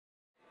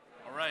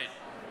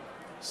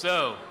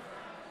So,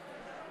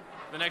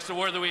 the next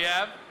award that we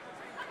have,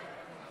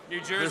 New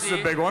Jersey. This is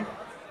a big one.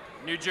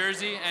 New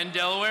Jersey and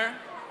Delaware.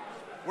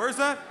 Where's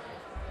that?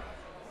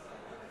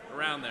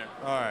 Around there.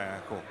 All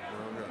right, cool.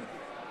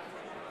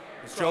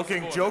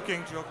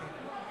 Joking.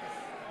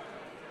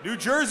 New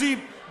Jersey,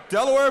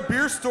 Delaware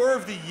Beer Store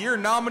of the Year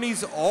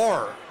nominees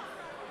are.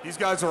 These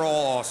guys are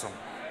all awesome.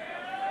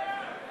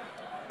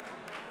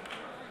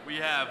 We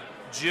have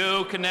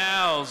Joe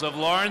Canals of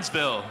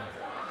Lawrenceville.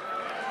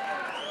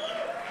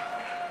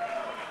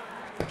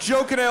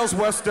 Joe Canals,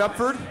 West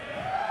Deptford.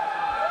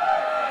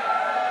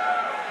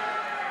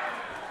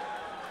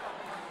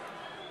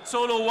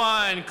 Total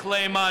Wine,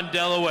 Claymont,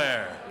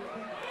 Delaware.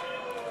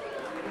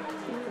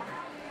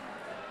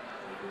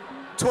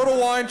 Total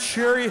Wine,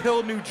 Cherry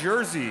Hill, New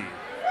Jersey.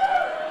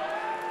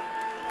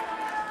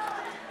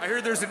 I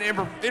hear there's an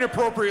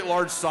inappropriate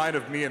large sign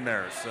of me in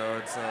there, so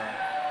it's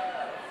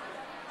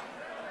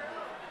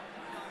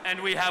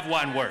And we have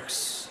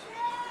Wineworks.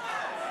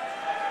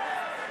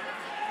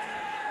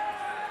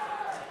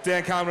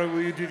 Dan Conway,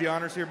 will you do the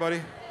honors here,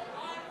 buddy?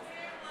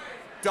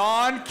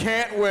 Don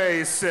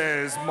Cantway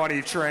says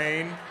Money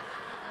Train.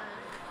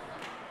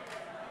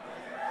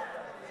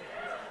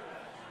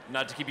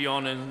 Not to keep you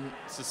on in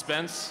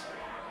suspense.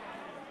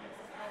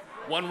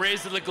 One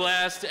raise of the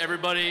glass to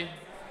everybody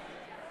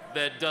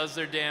that does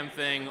their damn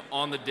thing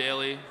on the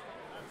daily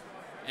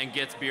and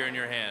gets beer in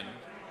your hand.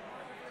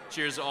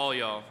 Cheers to all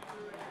y'all.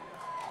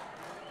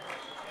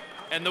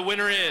 And the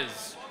winner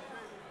is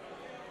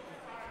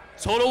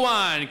Total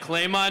Wine,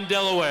 Claymont,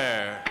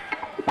 Delaware.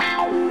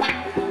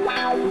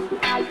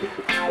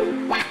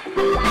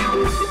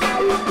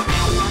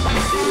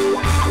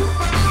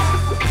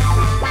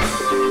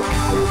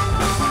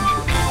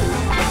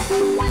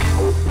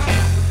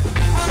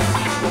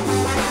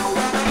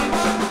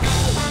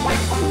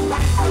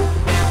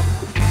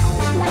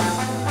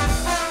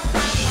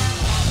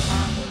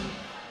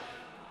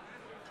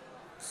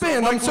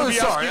 Man, I'm so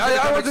sorry.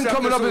 I wasn't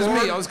coming up as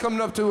me. I was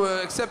coming up to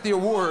accept the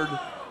award.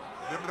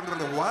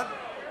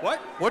 What?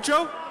 What,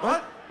 Joe?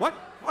 What?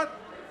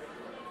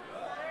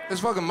 This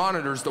fucking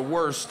monitor's the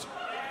worst.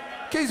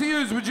 Casey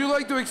Hughes, would you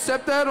like to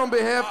accept that on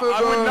behalf of...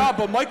 I would not,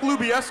 but Mike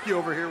Lubieski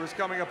over here was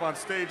coming up on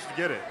stage to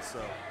get it,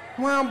 so...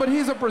 Well, but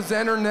he's a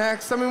presenter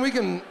next. I mean, we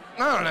can...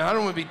 I don't know. I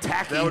don't want to be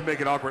tacky. That would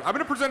make it awkward. I'm going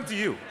to present it to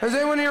you. Has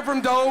anyone here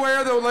from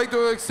Delaware that would like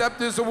to accept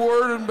this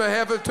award on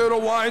behalf of Total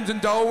Wines in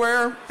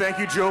Delaware? Thank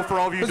you, Joe, for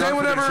all of you. Has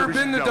anyone ever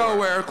been to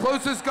Delaware?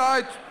 Closest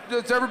guy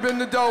that's ever been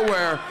to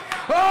Delaware.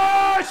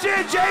 Oh,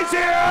 shit, Jake's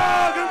here!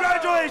 Oh,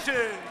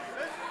 congratulations!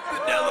 The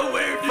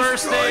Delaware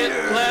First day,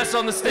 last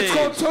on the stage. It's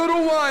called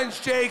Total Wines,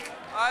 Jake.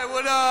 I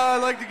would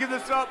like to give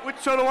this up. Which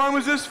Total Wine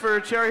was this for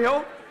Cherry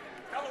Hill?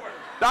 Delaware.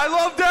 I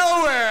love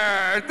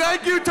Delaware.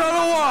 Thank you,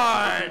 Total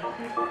Wine.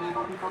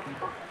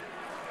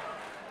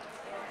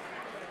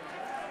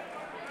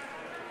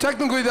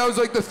 Technically, that was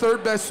like the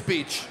third best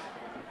speech.